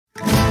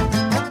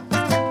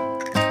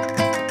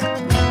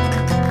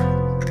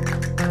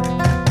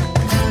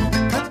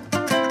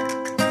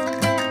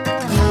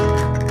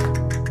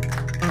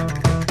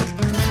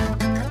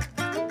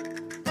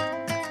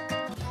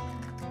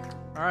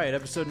right,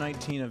 episode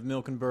 19 of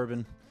Milk and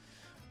Bourbon.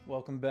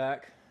 Welcome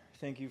back.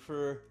 Thank you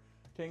for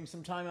taking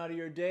some time out of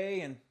your day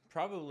and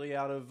probably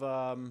out of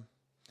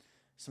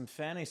some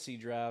fantasy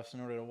drafts in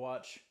order to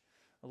watch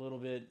a little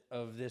bit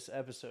of this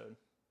episode.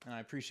 And I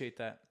appreciate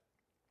that.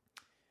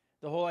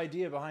 The whole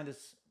idea behind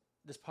this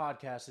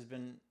podcast has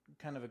been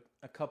kind of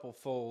a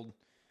couple-fold.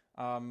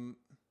 I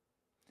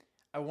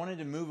wanted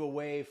to move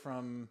away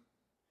from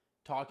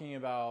talking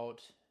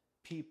about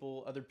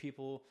other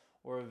people,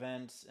 or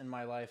events in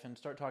my life, and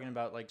start talking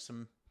about like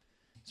some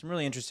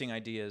really interesting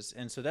ideas.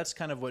 And so that's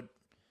kind of what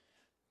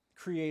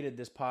created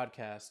this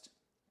podcast,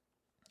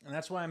 and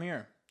that's why I'm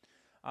here.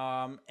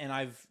 And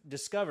I've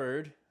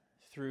discovered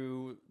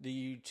through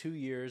the 2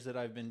 years that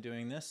I've been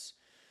doing this,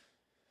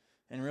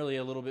 and really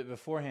a little bit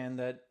beforehand,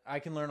 that I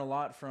can learn a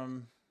lot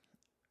from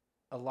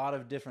a lot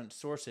of different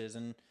sources.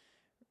 And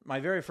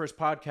my very first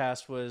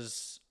podcast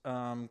was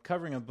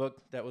covering a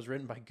book that was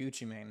written by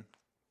Gucci Mane.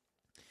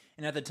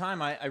 And at the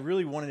time, I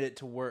really wanted it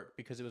to work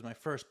because it was my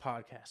first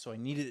podcast, so I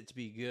needed it to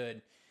be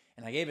good.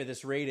 And I gave it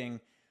this rating,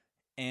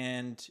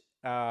 and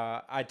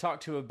I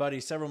talked to a buddy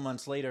several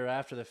months later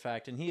after the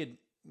fact, and he had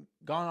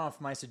gone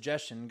off my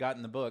suggestion,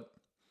 gotten the book,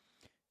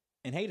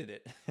 and hated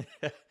it.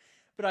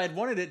 But I had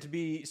wanted it to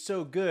be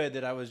so good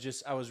that I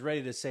was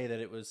ready to say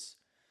that it was,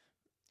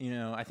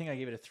 I think I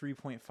gave it a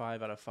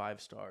 3.5 out of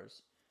 5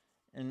 stars.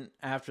 And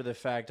after the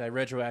fact, I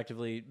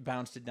retroactively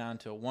bounced it down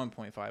to a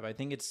 1.5. I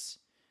think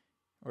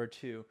or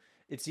 2.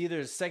 It's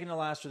either the second to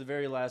last or the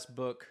very last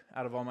book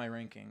out of all my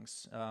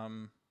rankings.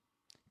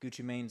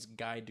 Gucci Mane's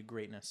Guide to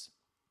Greatness.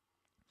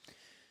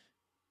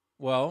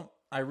 Well,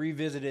 I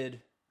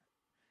revisited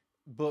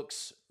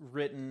books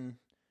written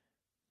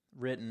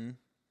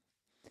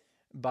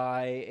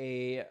by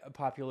a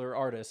popular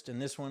artist, and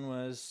this one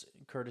was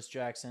Curtis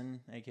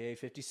Jackson, aka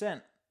 50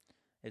 Cent.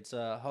 It's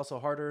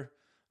Hustle Harder,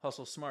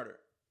 Hustle Smarter.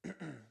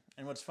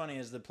 And what's funny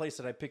is the place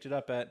that I picked it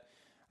up at,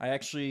 I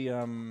actually...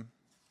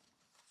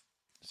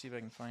 see if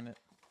I can find it.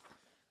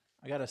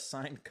 I got a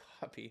signed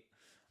copy.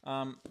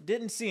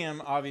 Didn't see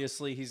him,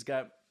 obviously. He's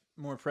got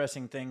more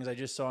pressing things. I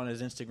just saw on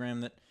his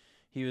Instagram that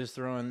he was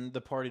throwing the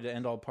party to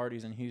end all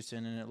parties in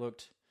Houston, and it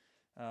looked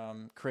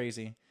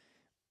crazy.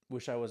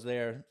 Wish I was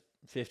there.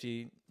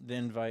 50, the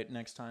invite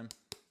next time.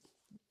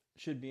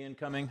 Should be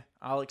incoming.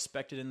 I'll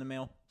expect it in the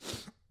mail.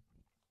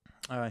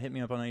 Hit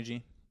me up on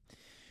IG.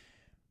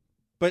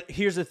 But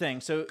here's the thing.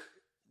 So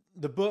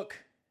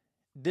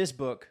this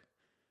book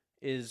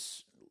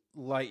is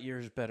light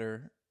years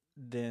better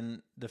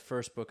than the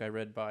first book I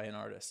read by an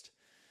artist.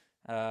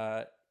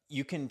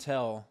 You can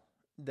tell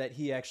that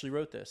he actually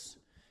wrote this.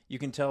 You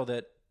can tell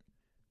that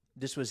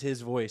this was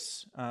his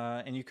voice.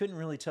 And you couldn't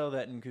really tell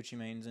that in Gucci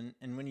Mane's.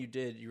 And when you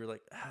did, you were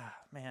like,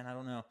 man, I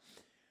don't know.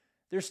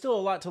 There's still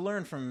a lot to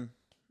learn from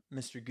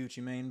Mr.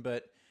 Gucci Mane,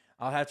 but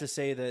I'll have to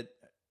say that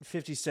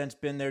 50 Cent's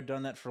been there,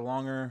 done that for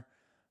longer.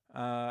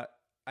 I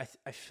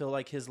feel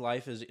like his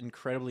life is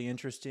incredibly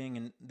interesting,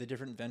 and the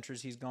different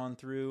ventures he's gone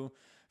through,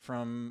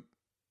 from,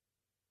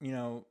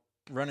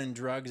 running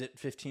drugs at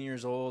 15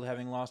 years old,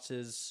 having lost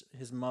his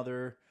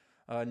mother,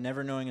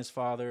 never knowing his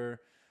father,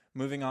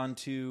 moving on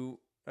to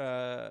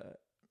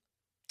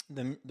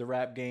the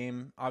rap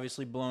game,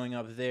 obviously blowing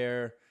up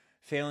there,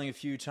 failing a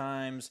few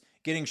times,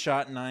 getting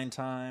shot 9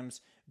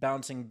 times,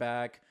 bouncing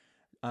back,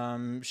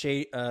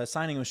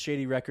 signing with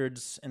Shady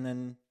Records, and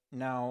then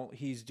now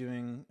he's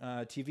doing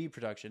TV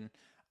production.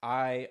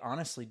 I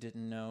honestly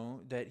didn't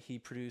know that he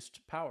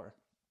produced Power.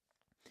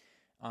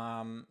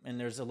 And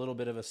there's a little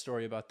bit of a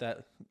story about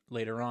that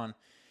later on.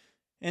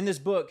 In this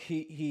book,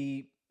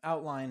 he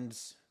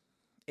outlines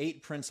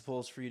 8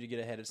 principles for you to get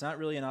ahead. It's not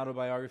really an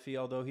autobiography,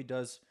 although he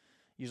does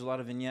use a lot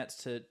of vignettes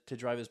to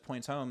drive his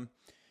points home.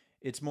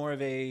 It's more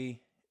of a,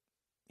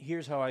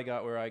 here's how I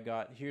got where I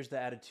got. Here's the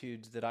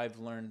attitudes that I've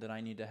learned that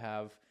I need to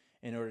have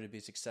in order to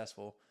be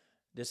successful.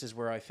 This is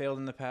where I failed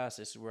in the past.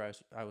 This is where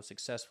I was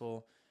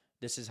successful.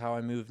 This is how I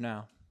move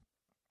now.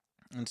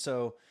 And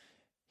so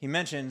he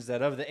mentions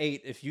that of the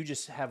 8, if you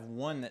just have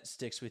one that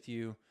sticks with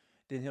you,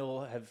 then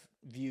he'll have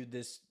viewed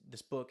this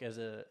book as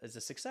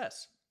a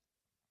success.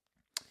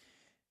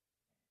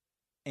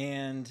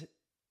 And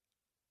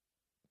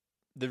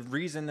the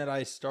reason that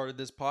I started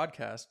this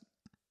podcast,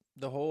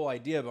 the whole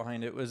idea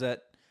behind it, was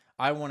that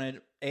I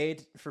wanted, A,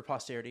 for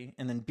posterity,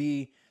 and then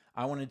B,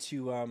 I wanted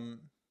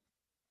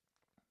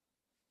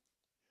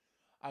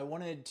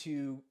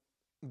to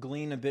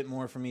glean a bit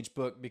more from each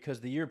book, because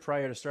the year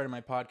prior to starting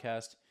my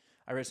podcast,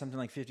 I read something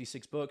like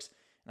 56 books,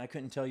 and I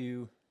couldn't tell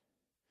you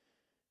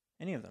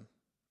any of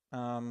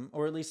them,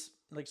 or at least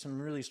like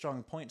some really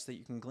strong points that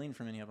you can glean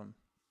from any of them.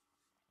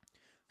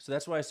 So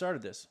that's why I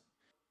started this,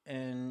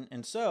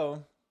 and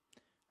so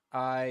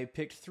I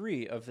picked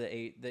 3 of the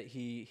 8 that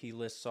he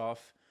lists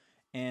off,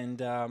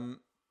 and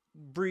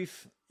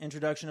brief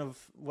introduction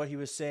of what he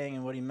was saying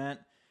and what he meant,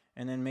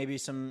 and then maybe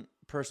some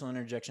personal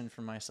interjection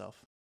from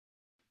myself.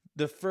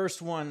 The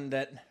first one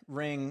that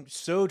rang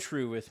so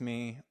true with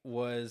me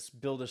was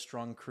build a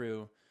strong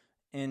crew.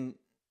 And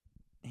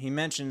he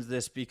mentions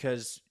this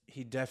because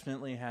he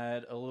definitely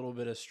had a little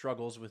bit of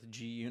struggles with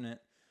G Unit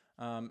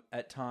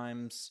at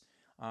times.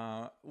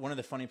 One of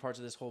the funny parts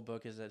of this whole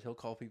book is that he'll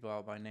call people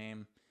out by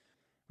name,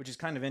 which is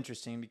kind of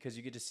interesting because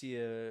you get to see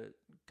a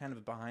kind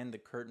of behind the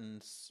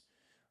curtains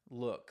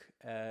look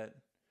at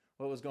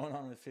what was going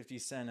on with 50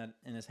 Cent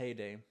in his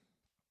heyday.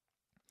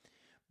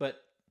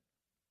 But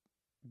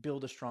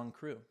build a strong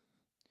crew.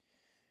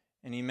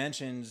 And he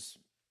mentions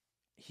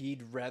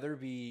he'd rather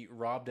be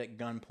robbed at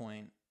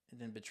gunpoint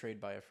than betrayed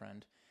by a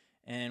friend.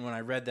 And when I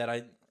read that,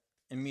 I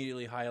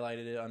immediately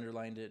highlighted it,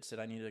 underlined it, said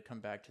I need to come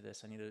back to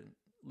this. I need to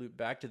loop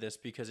back to this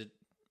because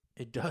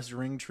it does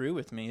ring true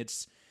with me.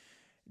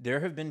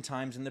 There have been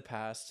times in the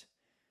past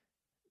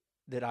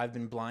that I've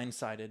been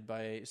blindsided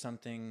by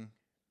something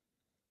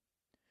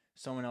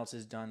someone else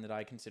has done that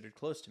I considered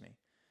close to me.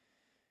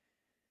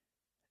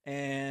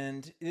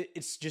 And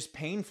it's just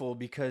painful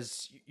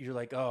because you're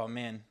like, oh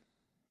man,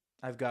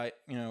 I've got,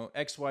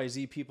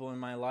 XYZ people in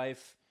my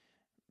life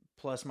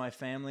plus my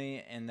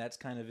family, and that's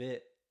kind of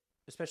it.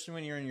 Especially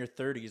when you're in your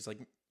 30s, like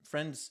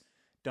friends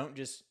don't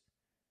just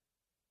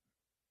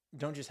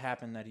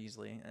happen that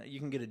easily. You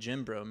can get a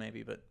gym bro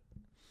maybe, but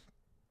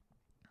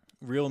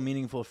real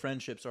meaningful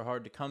friendships are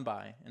hard to come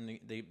by, and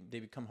they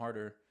become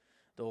harder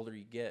the older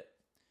you get.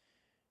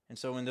 And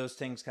so when those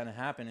things kind of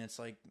happen, it's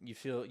like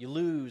you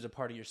lose a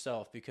part of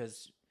yourself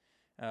because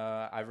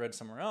I've read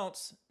somewhere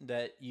else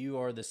that you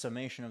are the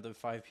summation of the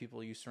 5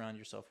 people you surround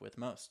yourself with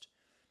most.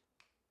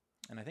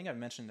 And I think I've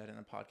mentioned that in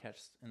a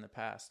podcast in the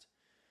past.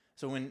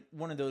 So when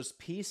one of those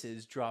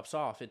pieces drops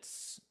off,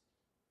 it's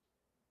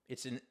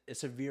a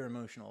severe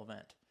emotional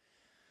event.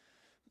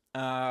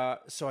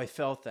 So I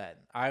felt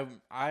that.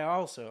 I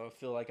also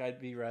feel like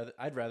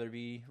I'd rather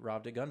be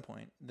robbed at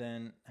gunpoint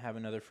than have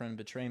another friend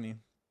betray me.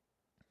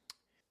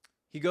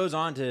 He goes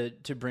on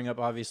to bring up,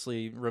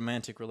 obviously,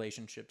 romantic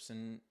relationships,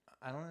 and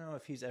I don't know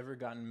if he's ever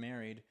gotten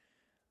married.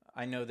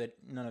 I know that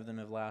none of them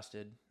have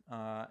lasted,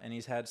 and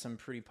he's had some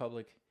pretty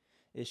public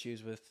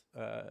issues with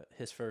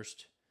his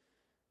first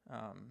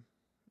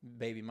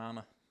baby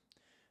mama.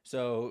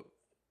 So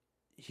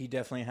he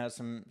definitely has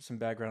some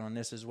background on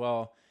this as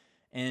well.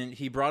 And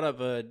he brought up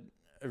a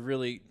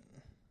really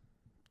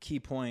key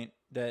point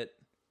that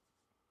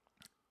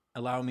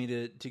allowed me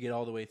to get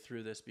all the way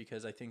through this,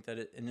 because I think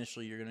that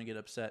initially you're going to get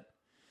upset.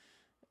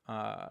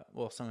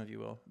 Well, some of you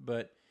will,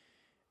 but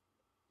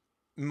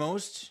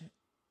most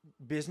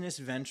business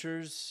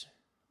ventures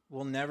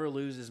will never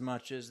lose as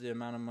much as the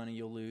amount of money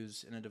you'll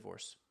lose in a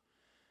divorce.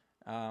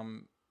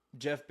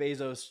 Jeff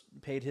Bezos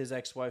paid his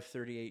ex-wife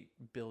 $38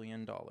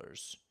 billion.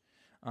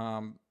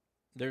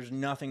 There's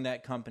nothing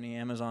that company,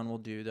 Amazon, will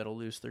do that'll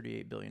lose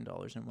 $38 billion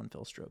in one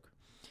fell stroke.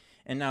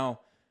 And now,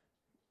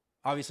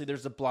 obviously,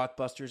 there's the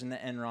Blockbusters and the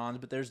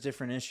Enrons, but there's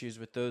different issues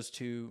with those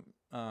two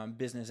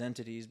business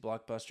entities.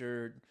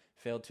 Blockbuster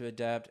failed to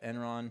adapt.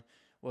 Enron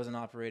wasn't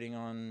operating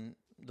on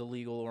the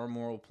legal or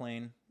moral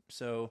plane.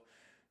 So,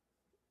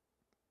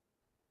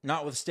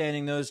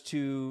 notwithstanding those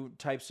two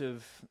types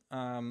of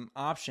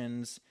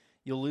options,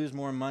 you'll lose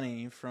more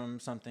money from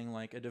something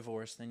like a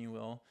divorce than you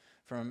will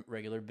from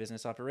regular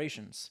business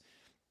operations.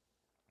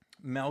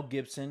 Mel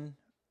Gibson,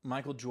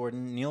 Michael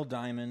Jordan, Neil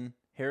Diamond,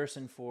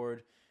 Harrison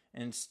Ford,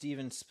 and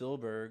Steven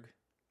Spielberg,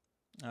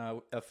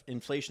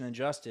 inflation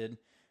adjusted,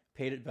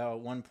 paid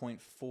about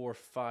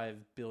 $1.45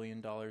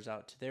 billion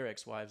out to their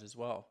ex-wives as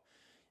well.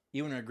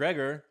 Ewan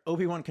McGregor,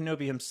 Obi-Wan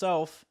Kenobi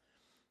himself,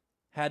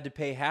 had to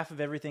pay half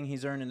of everything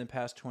he's earned in the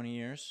past 20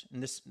 years.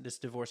 And this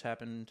divorce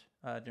happened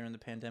during the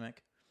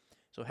pandemic.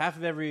 So half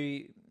of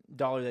every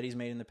dollar that he's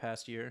made in the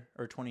past year,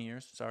 or 20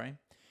 years, sorry.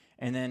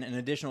 And then an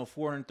additional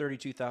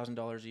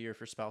 $432,000 a year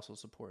for spousal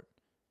support.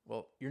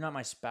 Well, you're not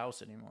my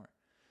spouse anymore.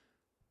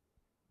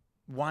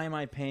 Why am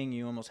I paying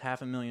you almost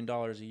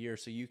 $500,000 a year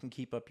so you can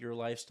keep up your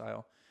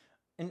lifestyle?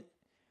 And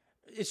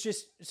it's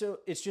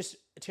just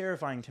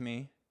terrifying to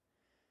me.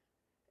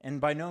 And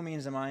by no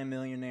means am I a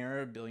millionaire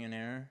or a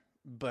billionaire,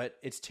 but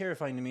it's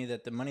terrifying to me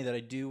that the money that I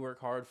do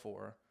work hard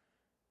for,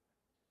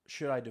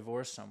 should I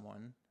divorce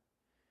someone,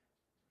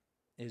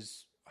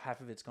 is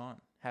half of it's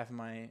gone. Half of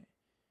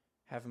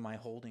my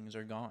holdings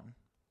are gone.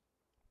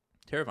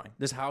 Terrifying.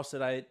 This house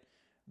that I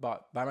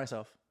bought by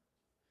myself,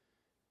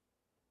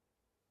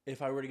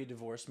 if I were to get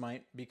divorced,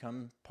 might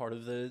become part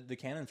of the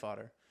cannon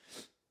fodder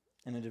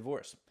in a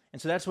divorce.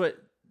 And so that's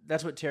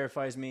what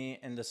terrifies me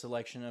in the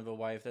selection of a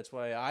wife. That's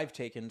why I've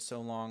taken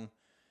so long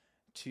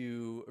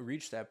to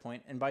reach that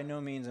point. And by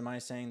no means am I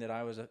saying that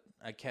I was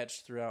a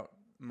catch throughout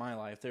my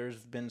life.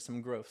 There's been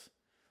some growth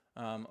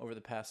over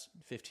the past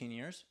 15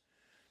 years.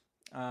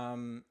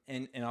 And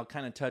I'll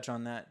kind of touch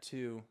on that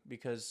too,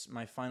 because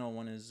my final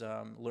one is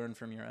learn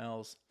from your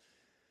L's,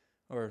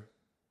 or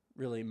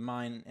really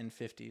mine and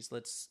 50s.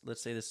 Let's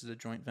say this is a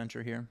joint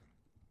venture here.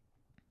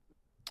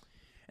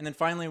 And then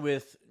finally,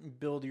 with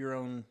build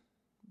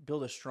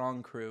a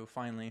strong crew,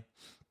 finally,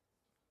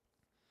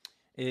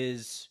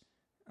 is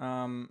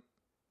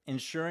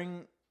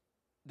ensuring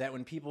that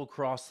when people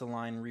cross the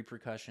line,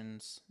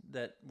 repercussions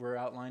that were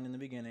outlined in the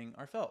beginning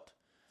are felt.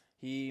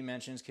 He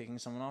mentions kicking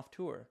someone off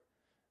tour.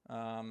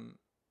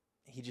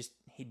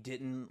 He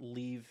didn't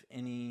leave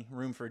any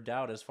room for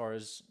doubt as far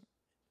as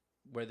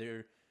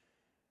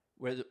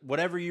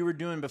whatever you were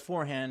doing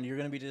beforehand, you're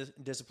going to be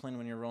disciplined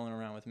when you're rolling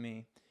around with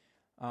me.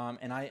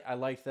 And I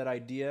liked that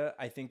idea.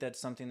 I think that's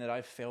something that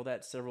I've failed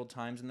at several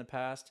times in the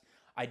past.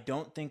 I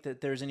don't think that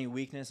there's any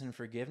weakness in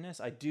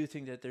forgiveness. I do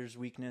think that there's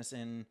weakness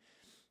in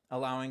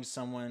allowing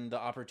someone the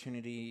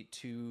opportunity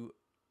to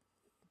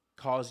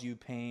cause you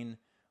pain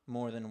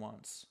more than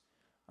once.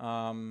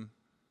 Love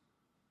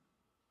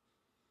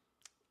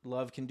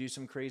can do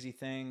some crazy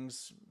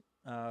things.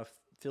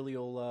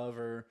 Filial love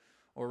or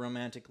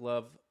romantic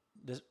love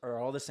are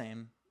all the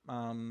same.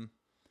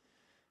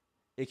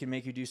 It can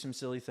make you do some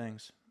silly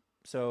things.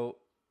 So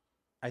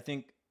I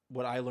think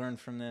what I learned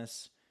from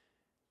this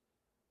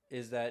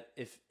is that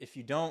if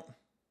you don't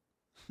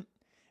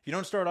if you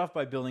don't start off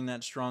by building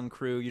that strong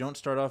crew, you don't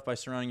start off by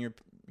surrounding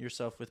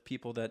yourself with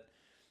people that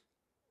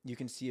you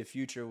can see a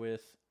future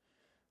with,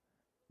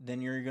 then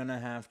you're going to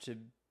have to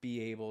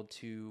be able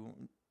to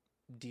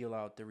deal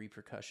out the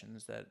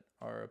repercussions that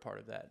are a part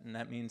of that. And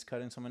that means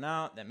cutting someone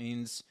out. That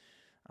means,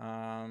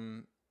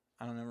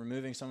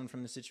 removing someone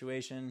from the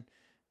situation.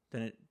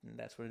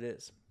 That's what it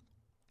is.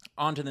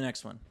 On to the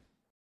next one.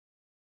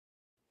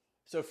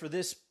 So for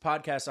this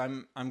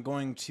podcast, I'm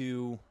going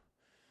to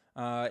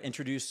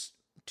introduce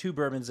two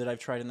bourbons that I've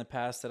tried in the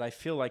past that I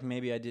feel like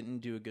maybe I didn't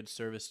do a good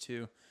service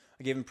to.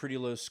 I gave them pretty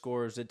low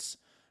scores. It's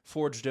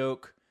Forged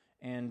Oak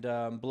and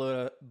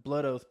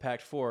Blood Oath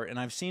Pact 4. And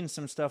I've seen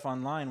some stuff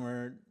online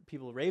where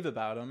people rave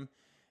about them,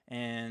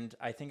 and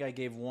I think I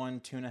gave one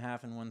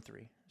 2.5 and one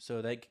 3.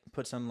 So that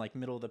puts them like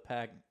middle of the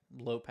pack,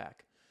 low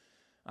pack.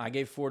 I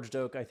gave Forged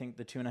Oak, I think,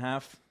 the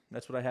 2.5.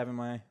 That's what I have in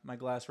my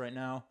glass right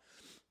now.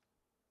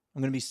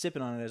 I'm going to be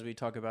sipping on it as we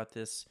talk about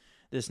this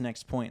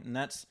next point, and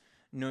that's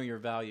know your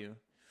value.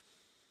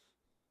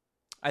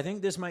 I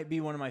think this might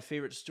be one of my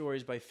favorite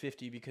stories by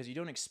 50 because you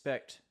don't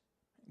expect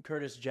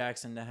Curtis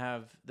Jackson to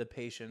have the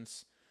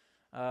patience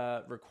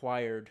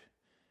required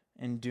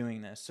in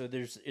doing this. So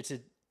there's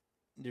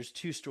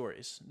two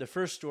stories. The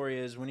first story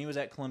is when he was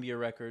at Columbia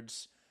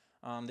Records.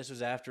 This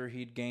was after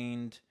he'd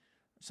gained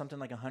something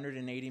like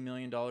 $180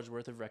 million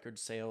worth of record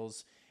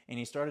sales, and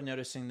he started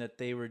noticing that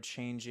they were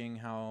changing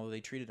how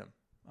they treated him.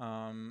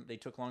 They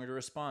took longer to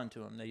respond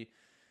to him. They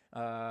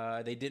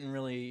didn't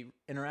really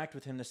interact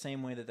with him the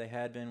same way that they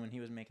had been when he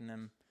was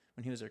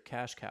their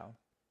cash cow.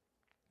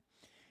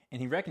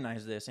 And he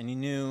recognized this, and he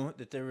knew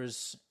that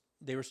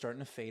they were starting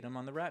to fade him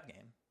on the rap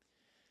game.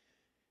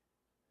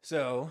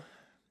 So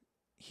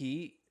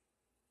he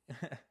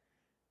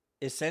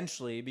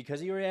essentially, because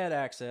he already had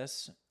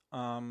access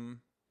to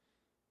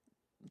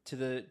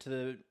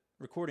the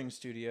recording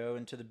studio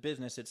and to the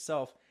business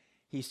itself,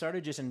 he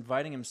started just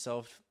inviting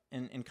himself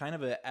in kind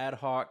of an ad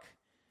hoc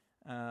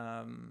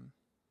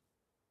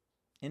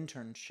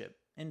intern.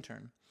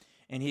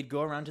 And he'd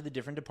go around to the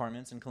different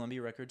departments, and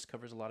Columbia Records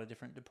covers a lot of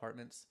different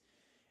departments,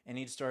 and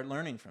he'd start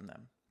learning from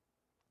them.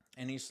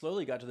 And he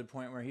slowly got to the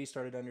point where he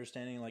started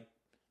understanding like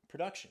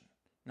production,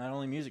 not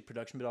only music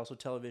production, but also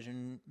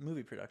television,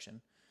 movie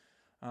production,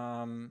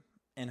 and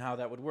how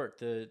that would work,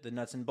 the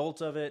nuts and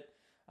bolts of it,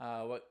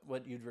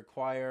 what you'd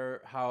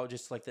require, how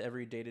just like the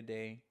every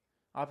day-to-day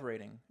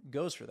operating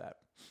goes for that.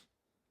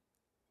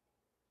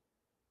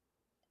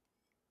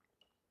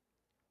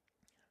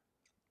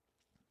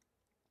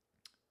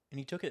 And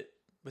he took it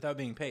without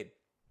being paid.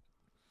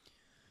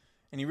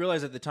 And he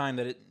realized at the time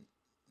that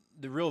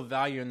the real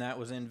value in that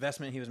was the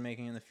investment he was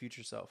making in the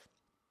future self.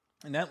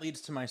 And that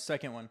leads to my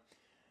second one.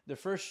 The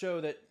first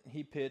show that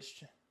he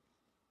pitched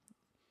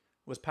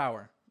was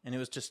Power, and it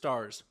was to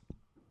Starz.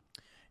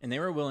 And they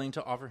were willing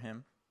to offer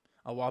him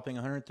a whopping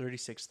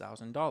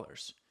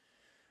 $136,000.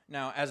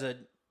 Now, as a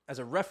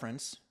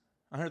reference,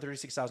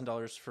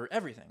 $136,000 for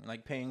everything,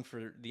 like paying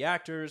for the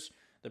actors,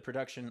 the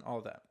production, all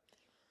of that.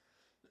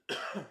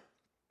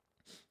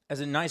 As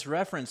a nice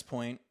reference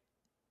point,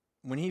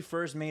 when he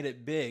first made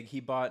it big, he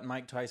bought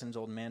Mike Tyson's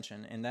old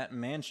mansion, and that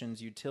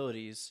mansion's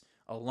utilities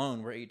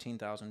alone were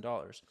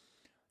 $18,000.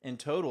 In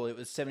total, it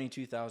was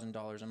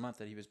 $72,000 a month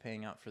that he was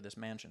paying out for this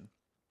mansion.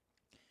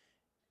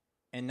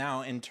 And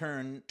now, in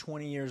turn,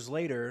 20 years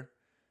later,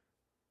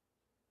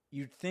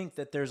 you'd think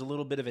that there's a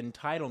little bit of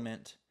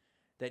entitlement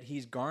that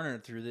he's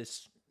garnered through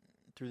this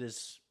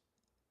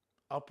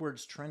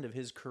upwards trend of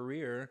his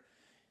career.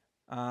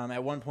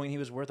 At one point, he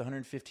was worth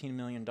 $115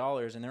 million,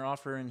 and they're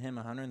offering him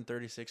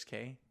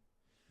 $136K,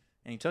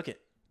 and he took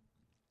it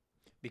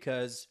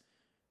because,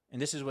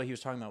 and this is what he was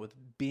talking about with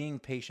being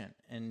patient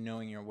and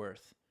knowing your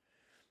worth.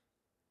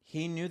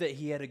 He knew that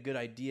he had a good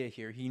idea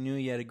here. He knew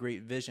he had a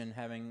great vision,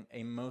 having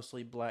a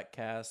mostly black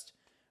cast,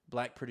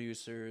 black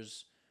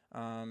producers,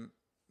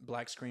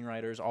 black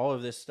screenwriters, all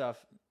of this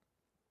stuff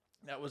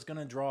that was going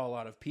to draw a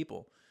lot of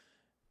people.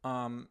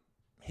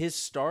 His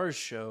Starz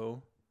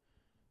show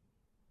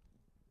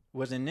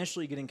was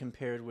initially getting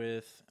compared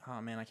with, I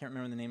can't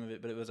remember the name of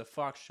it, but it was a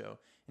Fox show.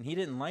 And he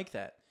didn't like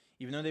that.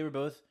 Even though they were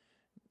both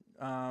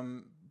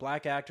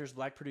black actors,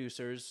 black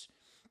producers,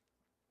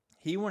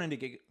 he wanted to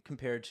get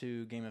compared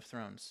to Game of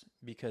Thrones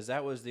because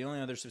that was the only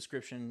other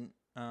subscription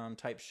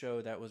type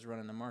show that was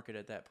running the market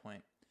at that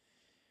point.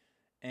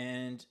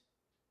 And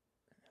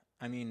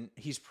I mean,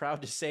 he's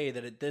proud to say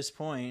that at this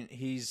point,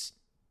 he's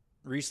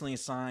recently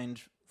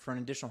signed for an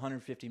additional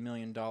 $150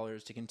 million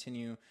to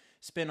continue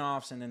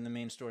spin-offs and then the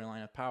main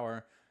storyline of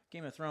Power.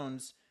 Game of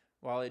Thrones,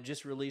 while it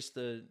just released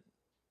the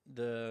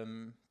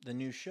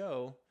new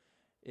show,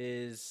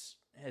 has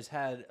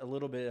had a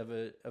little bit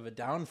of a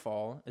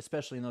downfall,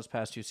 especially in those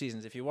past 2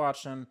 seasons. If you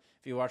watch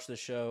the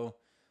show,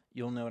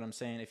 you'll know what I'm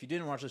saying. If you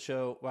didn't watch the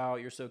show, wow,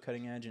 you're so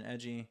cutting edge and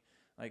edgy.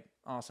 Like,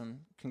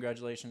 awesome.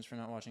 Congratulations for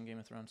not watching Game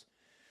of Thrones.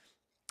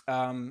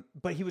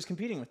 But he was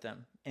competing with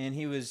them, and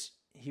he was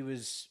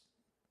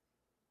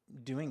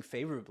doing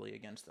favorably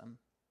against them.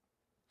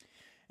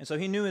 And so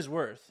he knew his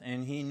worth,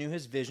 and he knew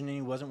his vision, and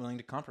he wasn't willing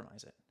to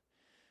compromise it.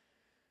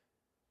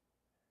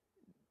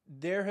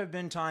 There have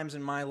been times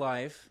in my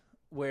life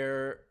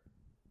where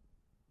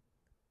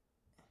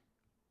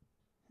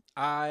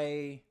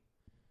I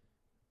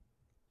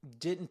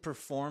didn't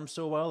perform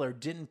so well or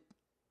didn't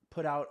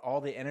put out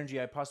all the energy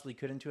I possibly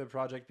could into a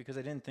project because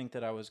I didn't think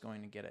that I was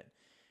going to get it.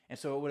 And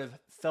so it would have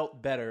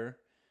felt better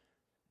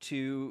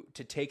to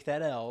take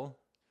that L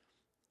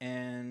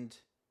and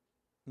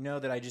know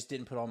that I just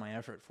didn't put all my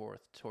effort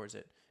forth towards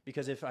it.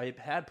 Because if I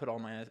had put all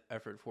my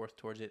effort forth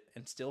towards it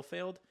and still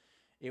failed,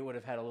 it would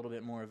have had a little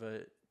bit more of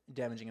a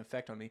damaging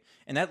effect on me.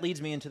 And that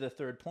leads me into the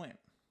third point.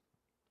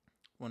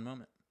 One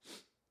moment.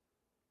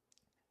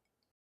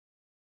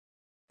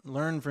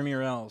 Learn from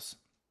your L's.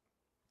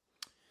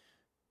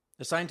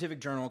 A scientific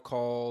journal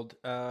called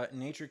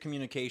Nature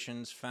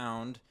Communications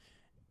found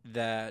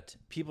that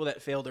people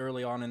that failed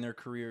early on in their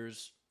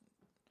careers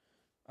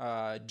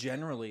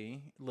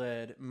generally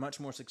led much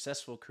more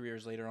successful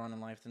careers later on in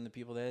life than the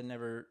people that had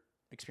never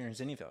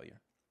experienced any failure.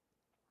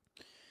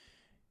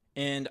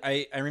 And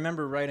I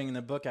remember writing in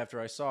the book after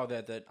I saw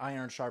that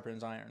iron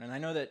sharpens iron. And I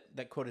know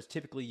that quote is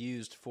typically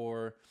used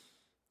for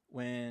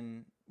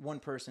when one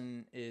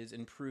person is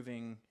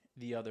improving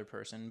the other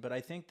person. But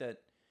I think that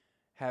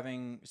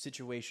having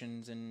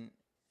situations and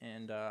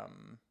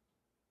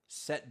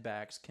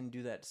setbacks can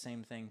do that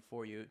same thing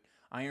for you.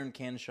 Iron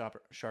can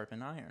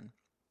sharpen iron.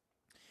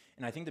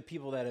 And I think the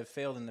people that have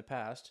failed in the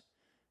past,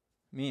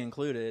 me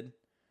included,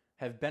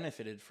 have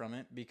benefited from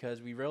it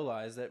because we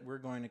realize that we're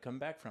going to come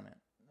back from it.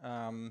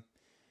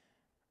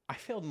 I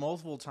failed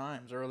multiple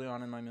times early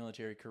on in my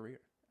military career.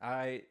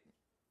 I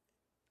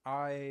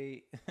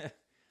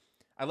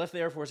left the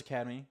Air Force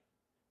Academy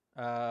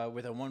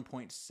with a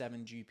 1.7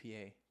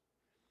 GPA.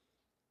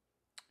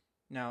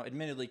 Now,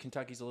 admittedly,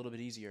 Kentucky's a little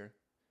bit easier,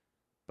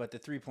 but the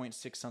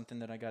 3.6 something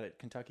that I got at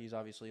Kentucky is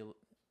obviously,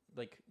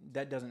 like,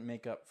 that doesn't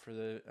make up for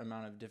the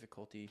amount of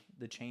difficulty,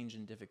 the change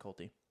in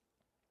difficulty.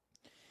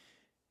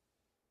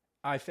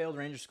 I failed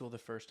Ranger School the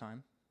first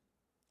time.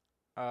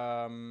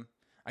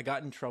 I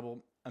got in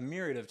trouble a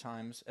myriad of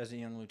times as a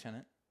young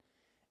lieutenant,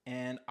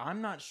 and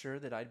I'm not sure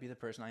that I'd be the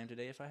person I am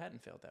today if I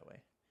hadn't failed that way.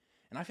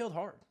 And I failed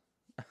hard.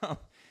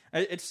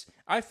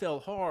 I fell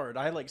hard.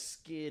 I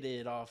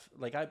skidded off.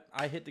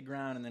 I hit the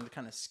ground and then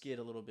kind of skid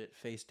a little bit,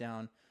 face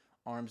down,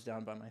 arms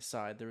down by my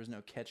side. There was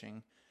no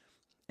catching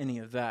any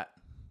of that.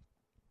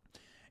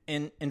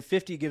 And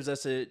 50 gives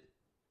us a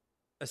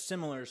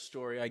similar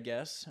story, I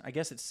guess. I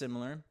guess it's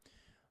similar.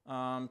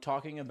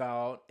 Talking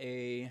about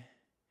a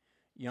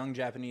young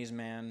Japanese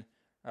man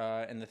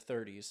in the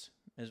 30s.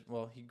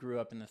 He grew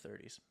up in the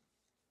 30s.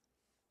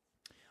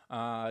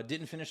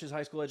 Didn't finish his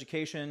high school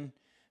education.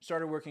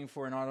 Started working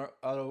for an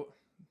auto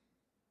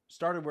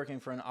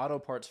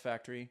parts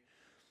factory.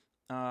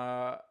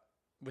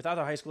 Without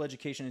a high school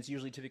education, it's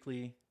usually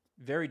typically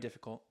very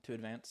difficult to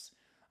advance.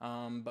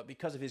 But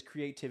because of his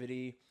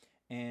creativity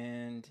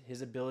and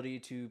his ability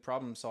to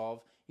problem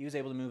solve, he was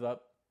able to move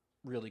up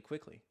really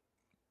quickly.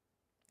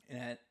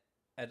 And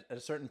at a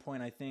certain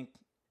point, I think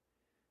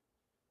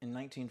in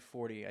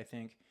 1940,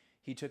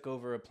 he took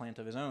over a plant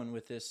of his own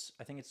with this,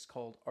 I think it's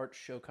called Art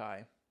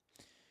Shokai.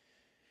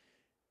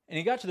 And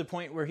he got to the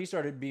point where he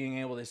started being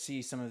able to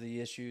see some of the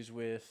issues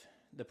with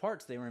the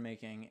parts they were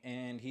making,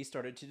 and he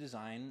started to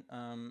design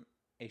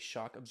a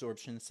shock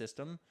absorption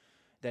system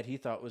that he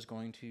thought was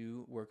going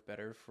to work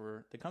better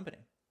for the company.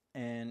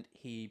 And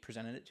he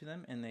presented it to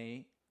them, and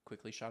they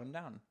quickly shot him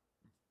down.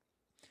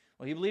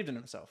 Well, he believed in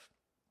himself,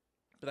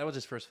 but that was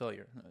his first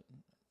failure.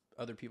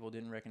 Other people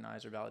didn't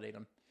recognize or validate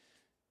him.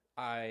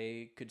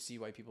 I could see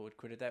why people would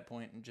quit at that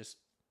point and just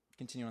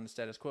continue on the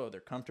status quo.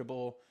 They're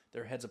comfortable,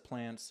 they're heads of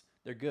plants,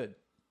 they're good.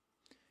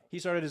 He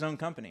started his own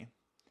company,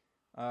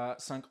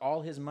 sunk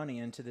all his money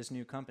into this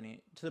new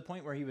company to the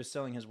point where he was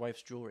selling his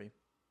wife's jewelry.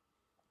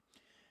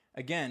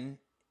 Again,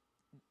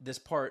 this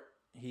part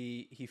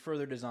he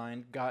further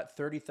designed, got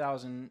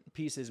 30,000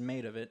 pieces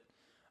made of it,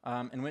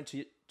 and went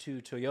to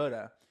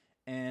Toyota,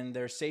 and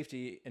their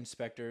safety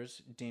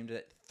inspectors deemed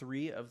that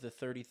 3 of the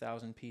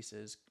 30,000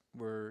 pieces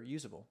were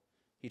usable.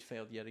 He'd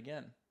failed yet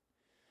again.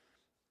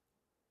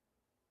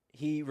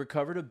 He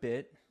recovered a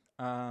bit,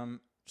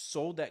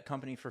 sold that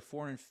company for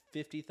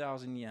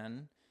 450,000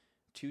 yen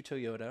to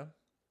Toyota,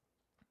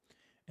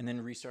 and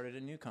then restarted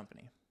a new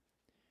company.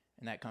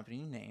 And that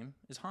company name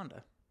is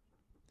Honda.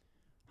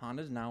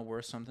 Honda is now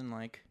worth something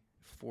like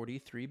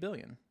 $43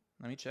 billion.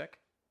 Let me check.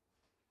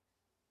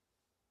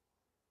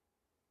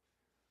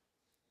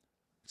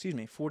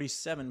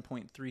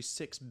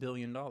 $47.36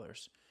 billion.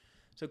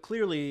 So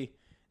clearly,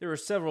 there were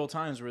several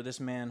times where this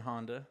man,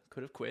 Honda,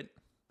 could have quit,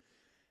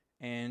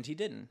 and he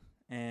didn't.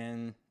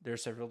 And there are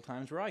several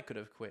times where I could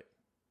have quit,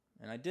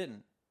 and I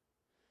didn't.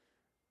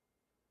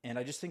 And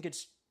I just think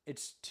it's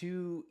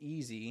too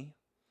easy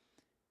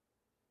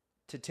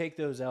to take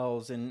those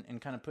L's and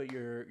kind of put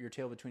your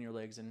tail between your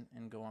legs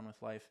and go on with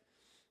life,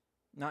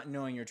 not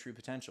knowing your true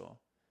potential.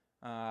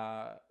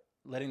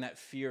 Letting that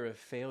fear of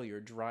failure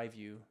drive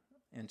you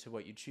into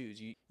what you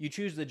choose. You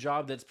choose the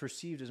job that's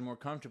perceived as more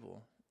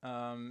comfortable,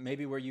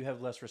 maybe where you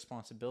have less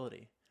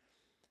responsibility,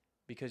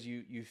 because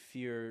you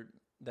fear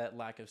that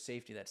lack of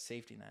safety, that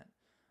safety net.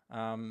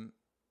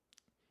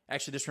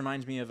 Actually, this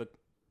reminds me of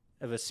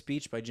a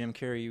speech by Jim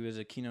Carrey. He was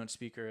a keynote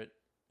speaker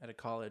at a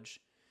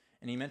college,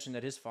 and he mentioned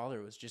that his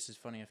father was just as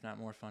funny, if not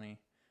more funny,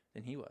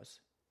 than he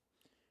was.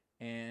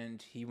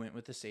 And he went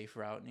with the safe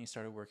route, and he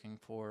started working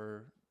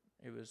for,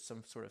 it was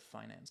some sort of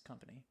finance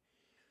company.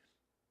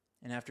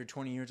 And after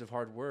 20 years of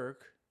hard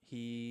work,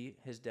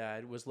 his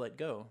dad was let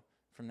go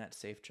from that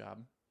safe job.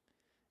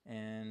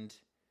 And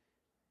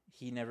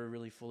he never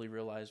really fully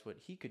realized what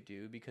he could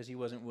do because he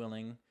wasn't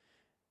willing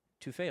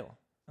to fail.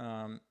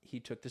 He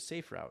took the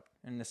safe route,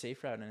 and the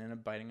safe route ended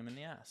up biting him in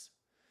the ass.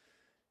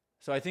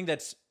 So I think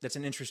that's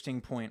an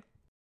interesting point.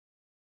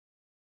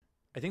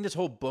 I think this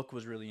whole book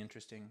was really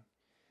interesting.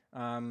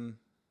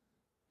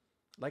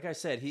 Like I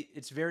said,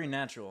 it's very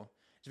natural.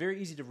 It's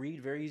very easy to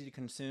read, very easy to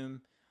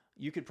consume.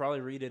 You could probably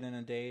read it in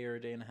a day or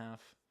a day and a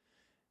half.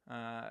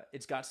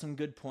 It's got some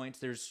good points.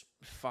 There's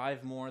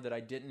 5 more that I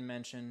didn't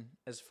mention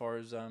as far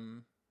as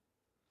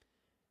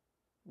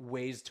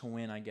ways to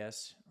win, I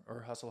guess,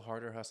 or hustle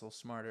harder, hustle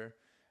smarter,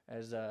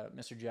 as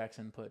Mr.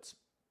 Jackson puts.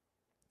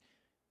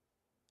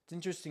 It's an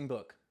interesting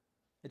book.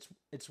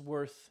 It's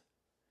worth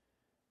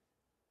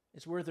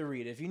a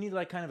read. If you need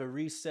like kind of a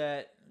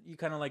reset, you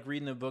kind of like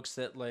reading the books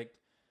that like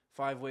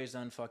 5 Ways to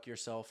Unfuck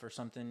Yourself or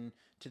something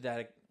to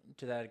that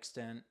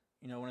extent.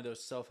 You know, one of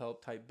those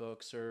self-help type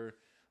books, or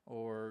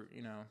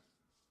you know,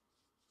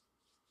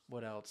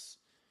 what else?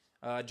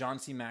 John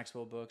C.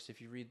 Maxwell books. If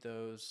you read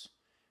those,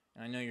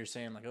 and I know you're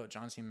saying like, oh,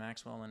 John C.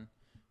 Maxwell and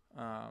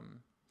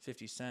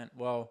 50 Cent.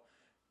 Well,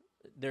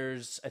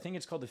 I think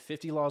it's called The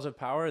 50 Laws of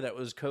Power, that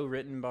was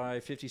co-written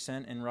by 50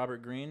 Cent and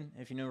Robert Greene.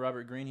 If you know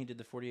Robert Greene, he did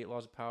the 48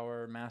 Laws of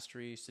Power,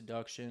 Mastery,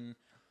 Seduction,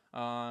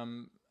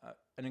 an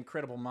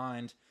incredible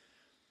mind.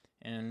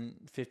 And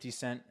 50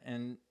 Cent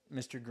and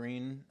Mr.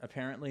 Greene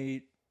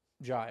apparently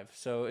jive.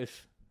 So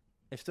if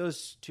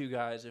those two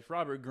guys, if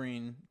Robert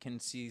Greene can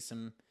see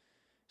some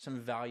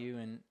value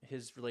in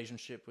his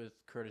relationship with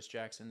Curtis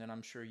Jackson, then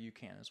I'm sure you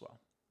can as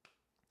well.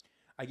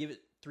 I give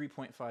it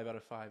 3.5 out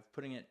of 5,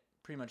 putting it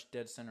pretty much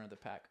dead center of the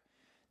pack.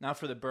 Now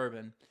for the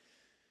bourbon.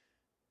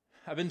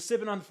 I've been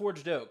sipping on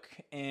Forged Oak,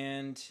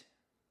 and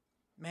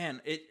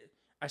man,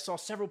 I saw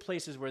several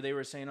places where they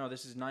were saying, oh,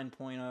 this is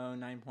 9.0,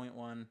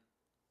 9.1.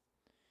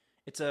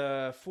 It's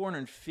a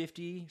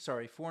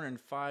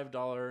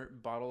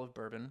 $405 bottle of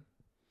bourbon.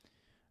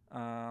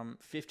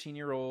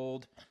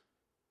 15-year-old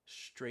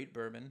straight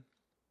bourbon.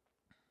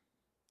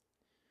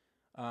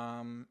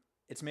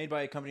 It's made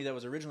by a company that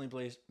was originally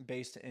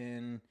based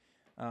in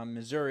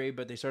Missouri,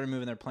 but they started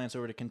moving their plants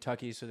over to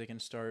Kentucky so they can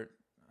start,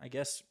 I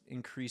guess,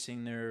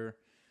 increasing their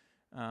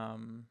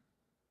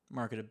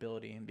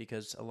marketability,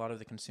 because a lot of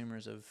the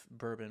consumers of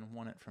bourbon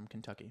want it from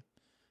Kentucky.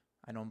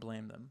 I don't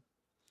blame them.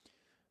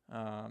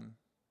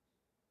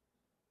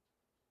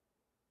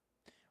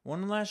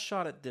 One last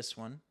shot at this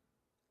one.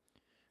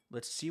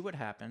 Let's see what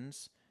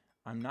happens.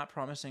 I'm not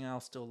promising I'll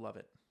still love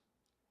it.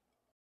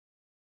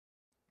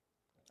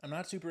 I'm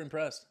not super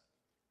impressed.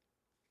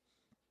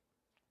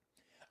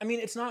 I mean,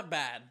 it's not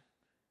bad.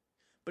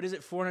 But is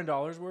it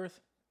 $400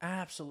 worth?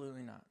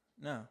 Absolutely not.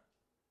 No.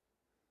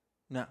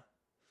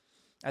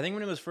 I think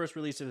when it was first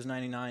released, it was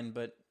 $99,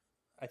 but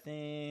I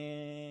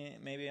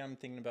think maybe I'm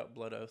thinking about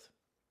Blood Oath.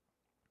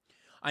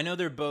 I know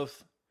they're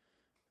both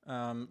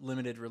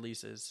limited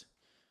releases.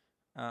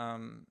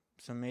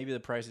 So maybe the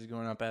price is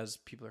going up as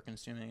people are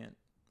consuming it.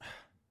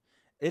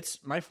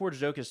 My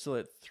Forged Oak is still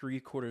at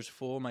 3/4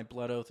 full. My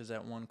Blood Oath is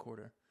at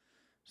 1/4.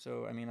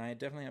 So, I mean, I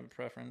definitely have a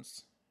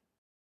preference.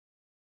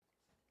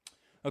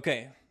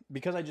 Okay,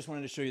 because I just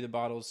wanted to show you the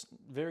bottles,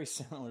 very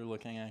similar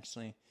looking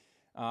actually.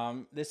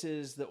 This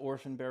is the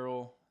Orphan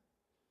Barrel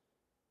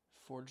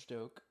Forged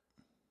Oak.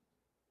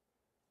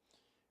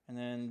 And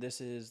then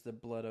this is the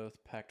Blood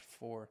Oath Pact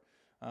 4.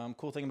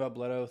 Cool thing about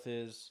Blood Oath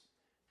is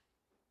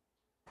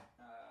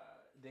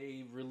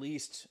they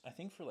released, I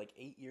think for like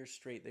 8 years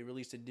straight, they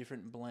released a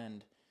different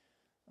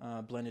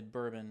blended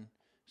bourbon.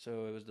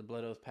 So it was the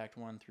Blood Oath Pact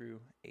 1 through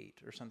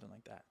 8 or something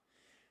like that.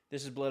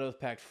 This is Blood Oath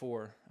Pact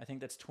 4. I think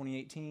that's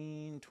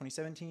 2018,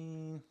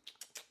 2017.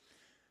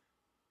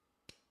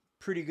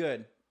 Pretty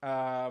good.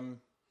 I'm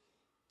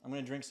going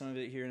to drink some of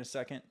it here in a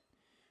second.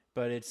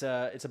 But it's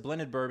a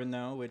blended bourbon,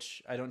 though,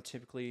 which I don't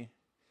typically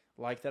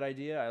like that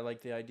idea. I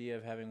like the idea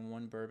of having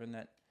one bourbon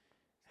that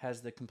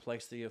has the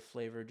complexity of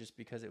flavor just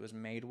because it was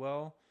made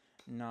well,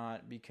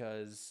 not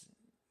because,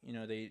 you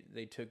know,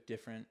 they took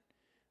different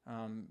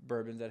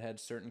bourbons that had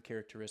certain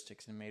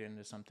characteristics and made it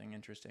into something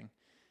interesting.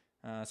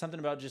 Something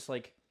about just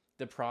like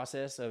the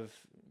process of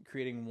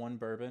creating one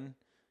bourbon,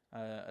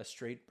 a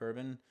straight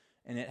bourbon,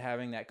 and it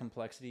having that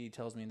complexity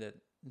tells me that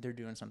they're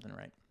doing something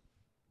right.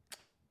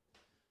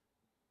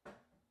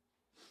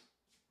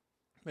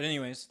 But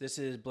anyways, this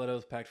is Blood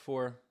Oath Pact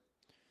 4.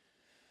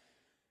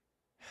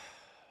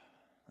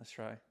 Let's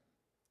try.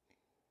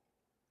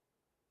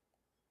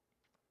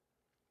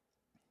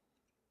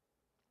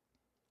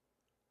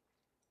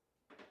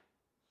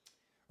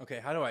 Okay,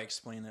 how do I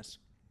explain this?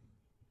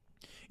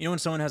 You know when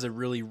someone has a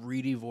really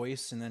reedy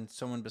voice and then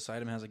someone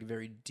beside him has like a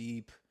very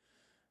deep,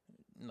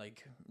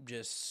 like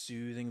just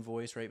soothing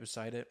voice right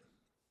beside it?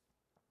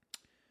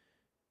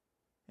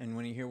 And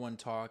when you hear one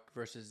talk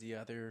versus the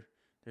other,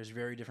 there's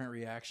very different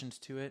reactions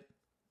to it,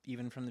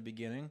 even from the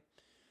beginning.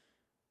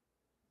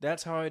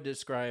 That's how I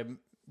describe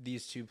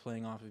these two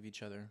playing off of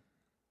each other.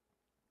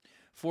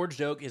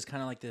 Forged Oak is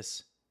kind of like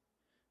this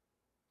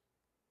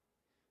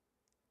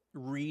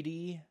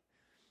reedy,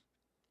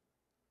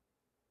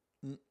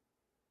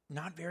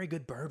 not very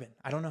good bourbon.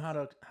 I don't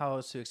know how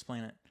else to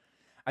explain it.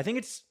 I think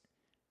it's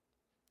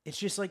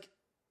just like,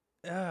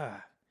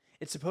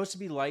 it's supposed to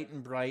be light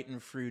and bright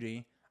and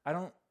fruity. I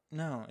don't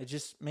know. It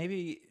just,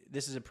 maybe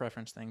this is a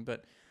preference thing,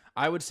 but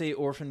I would say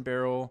Orphan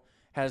Barrel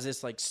has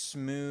this like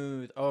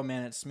smooth, oh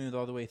man, it's smooth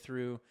all the way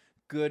through.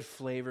 Good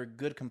flavor,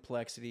 good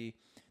complexity.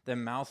 The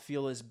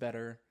mouthfeel is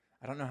better.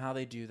 I don't know how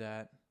they do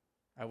that.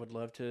 I would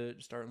love to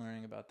start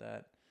learning about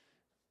that.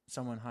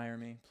 Someone hire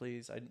me,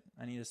 please.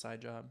 I need a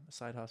side job, a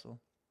side hustle,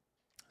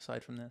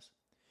 aside from this.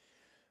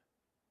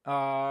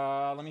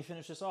 Let me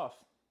finish this off.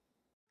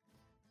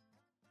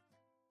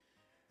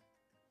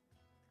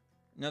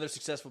 Another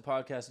successful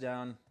podcast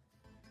down.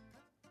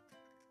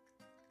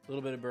 A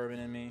little bit of bourbon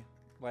in me.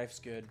 Life's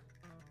good.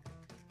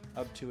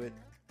 Up to it,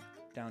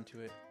 down to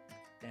it.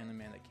 Damn the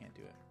man that can't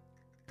do it.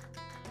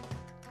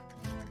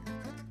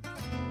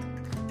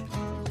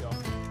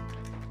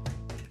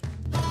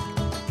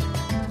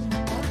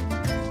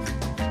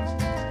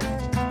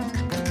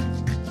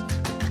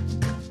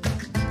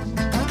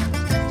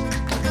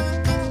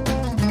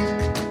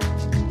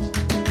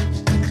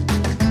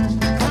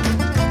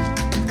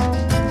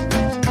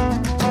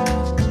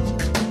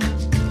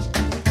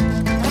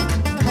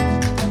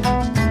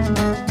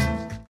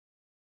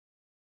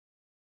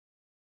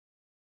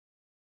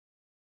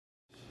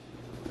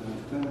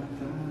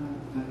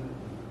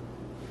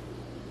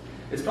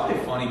 It's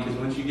probably funny because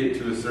once you get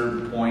to a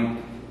certain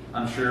point,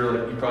 I'm sure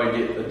like you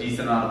probably get a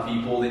decent amount of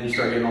people, then you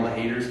start getting all the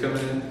haters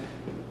coming in.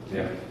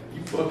 Yeah.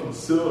 You fucking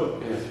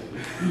suck. Yeah.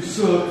 You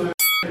suck.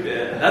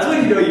 Yeah. That's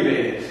when you know you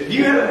made it. If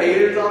you have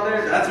haters on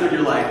there, that's when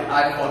you're like,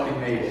 I fucking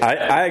made it.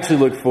 I actually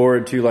look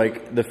forward to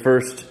like the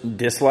first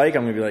dislike.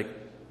 I'm gonna be like,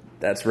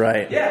 that's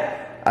right.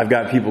 Yeah. I've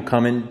got people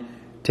coming,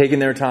 taking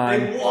their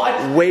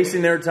time,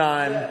 wasting their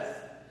time, yes.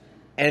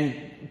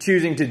 and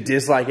choosing to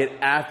dislike it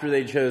after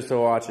they chose to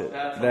watch it.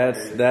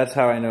 That's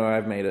how I know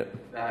I've made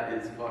it. That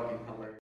is fucking hilarious.